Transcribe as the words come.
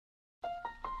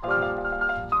You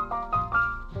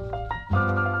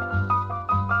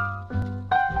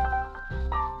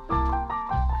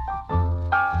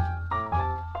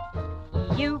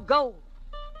go,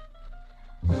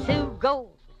 Sue goes,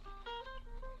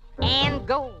 Ann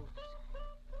goes,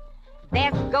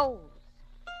 Beth goes.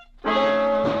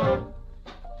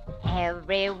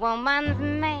 Every woman's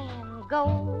man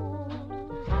goes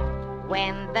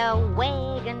when the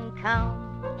wagon comes.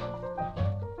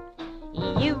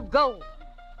 You go,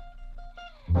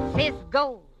 sis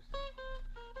goes,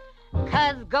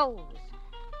 cuz goes,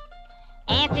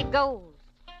 auntie goes.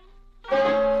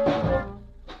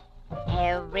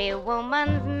 Every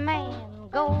woman's man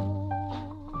goes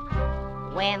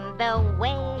when the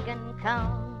wagon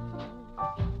comes.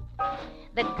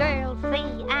 The girls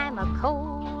say I'm a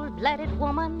cold-blooded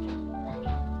woman,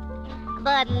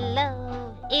 but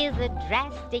love is a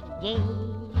drastic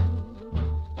game.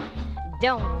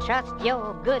 Don't trust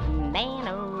your good man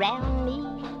around me.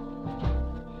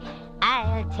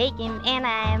 I'll take him and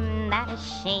I'm not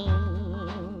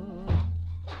ashamed.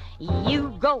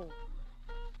 You go,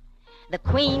 the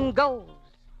queen goes,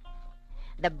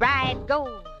 the bride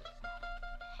goes,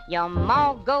 your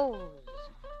ma goes.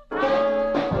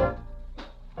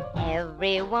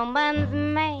 Every woman's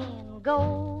man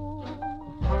goes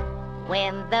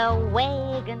when the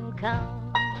wagon comes.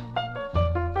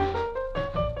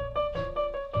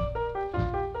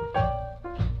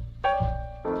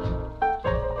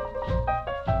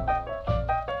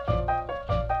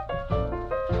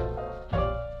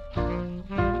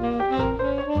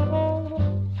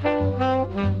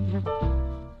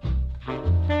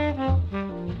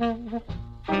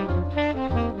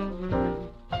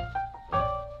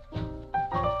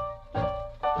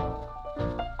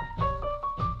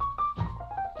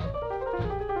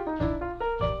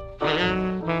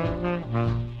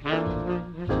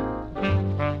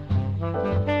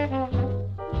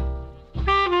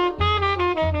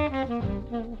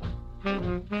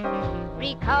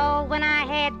 Recall when I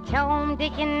had Tom,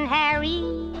 Dick, and Harry.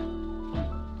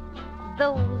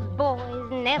 Those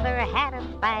boys never had a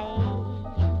fight.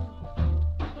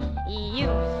 You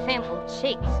simple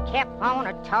chicks kept on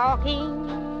a-talking,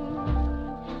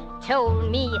 told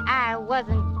me I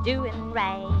wasn't doing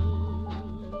right.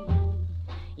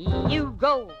 You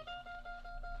go,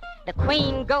 the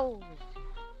queen goes,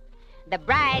 the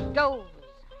bride goes,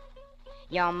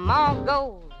 your ma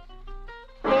goes.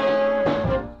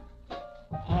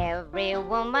 Every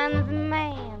woman's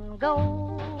man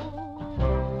goes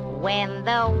when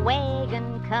the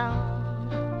wagon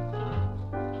comes.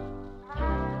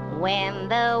 When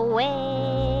the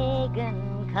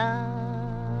wagon comes.